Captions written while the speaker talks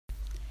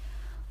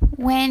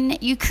When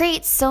you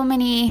create so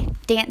many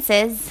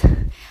dances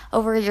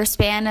over your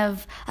span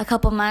of a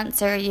couple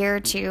months or a year or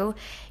two,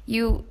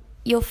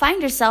 you'll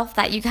find yourself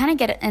that you kind of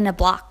get in a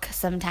block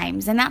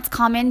sometimes, and that's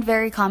common,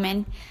 very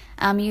common.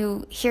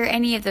 You hear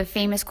any of the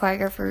famous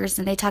choreographers,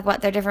 and they talk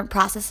about their different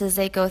processes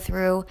they go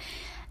through,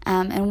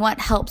 and what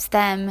helps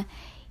them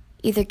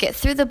either get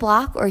through the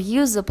block or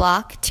use the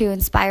block to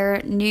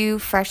inspire new,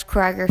 fresh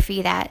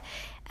choreography that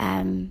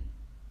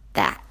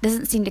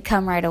doesn't seem to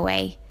come right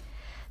away.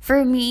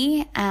 For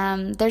me,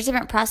 there's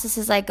different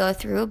processes I go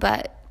through,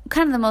 but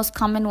kind of the most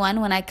common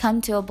one when I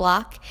come to a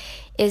block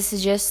is to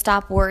just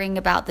stop worrying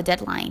about the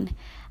deadline.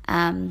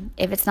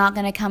 If it's not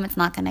going to come, it's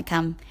not going to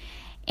come.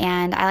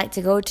 And I like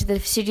to go to the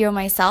studio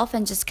myself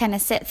and just kind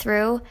of sit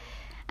through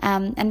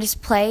and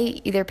just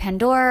play either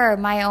Pandora or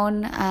my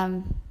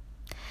own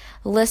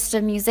list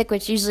of music,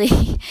 which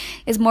usually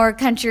is more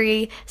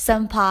country,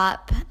 some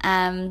pop,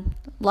 a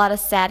lot of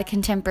sad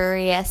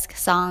contemporary-esque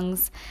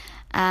songs.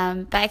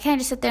 But I kind of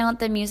just sit there and let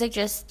the music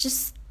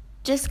just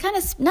kind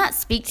of not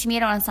speak to me. I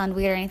don't want to sound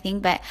weird or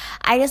anything, but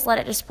I just let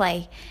it just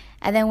play.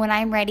 And then when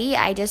I'm ready,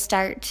 I just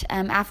start,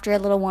 after a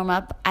little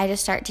warm-up, I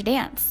just start to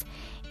dance.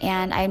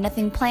 And I have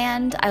nothing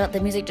planned. I let the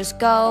music just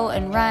go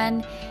and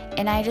run.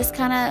 And I just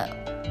kind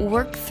of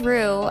work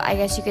through, I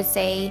guess you could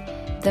say,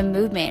 the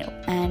movement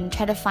and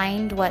try to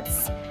find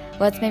what's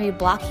maybe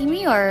blocking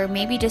me, or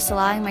maybe just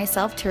allowing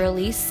myself to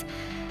release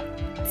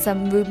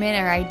some movement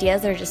or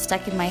ideas that are just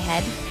stuck in my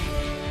head.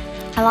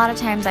 A lot of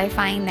times I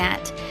find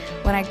that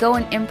when I go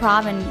in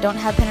improv and don't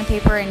have pen and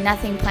paper and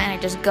nothing planned, I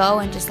just go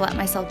and just let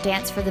myself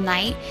dance for the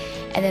night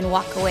and then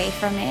walk away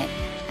from it.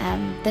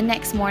 The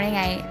next morning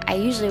I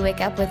usually wake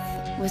up with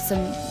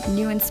some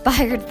new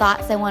inspired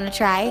thoughts I want to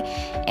try,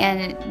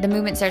 and the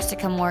movement starts to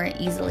come more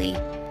easily.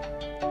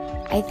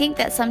 I think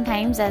that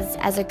sometimes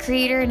as a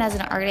creator and as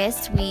an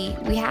artist,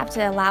 we have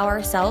to allow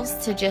ourselves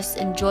to just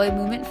enjoy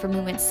movement for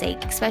movement's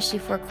sake, especially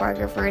for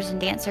choreographers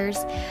and dancers.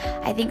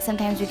 I think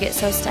sometimes we get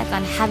so stuck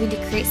on having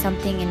to create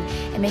something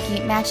and making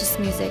it match this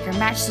music or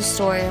match the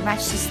story or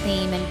match this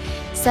theme,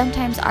 and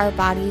sometimes our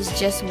bodies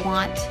just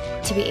want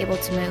to be able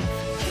to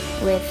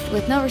move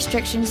with no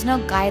restrictions, no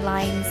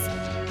guidelines,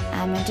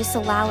 and just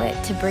allow it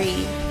to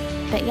breathe.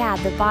 But yeah,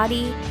 the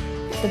body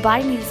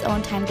needs its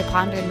own time to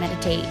ponder and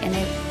meditate, and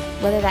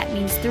whether that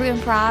means through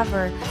improv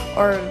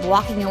or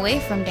walking away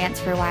from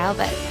dance for a while,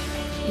 but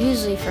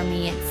usually for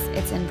me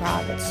it's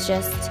improv. It's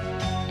just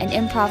an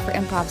improv for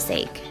improv's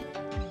sake.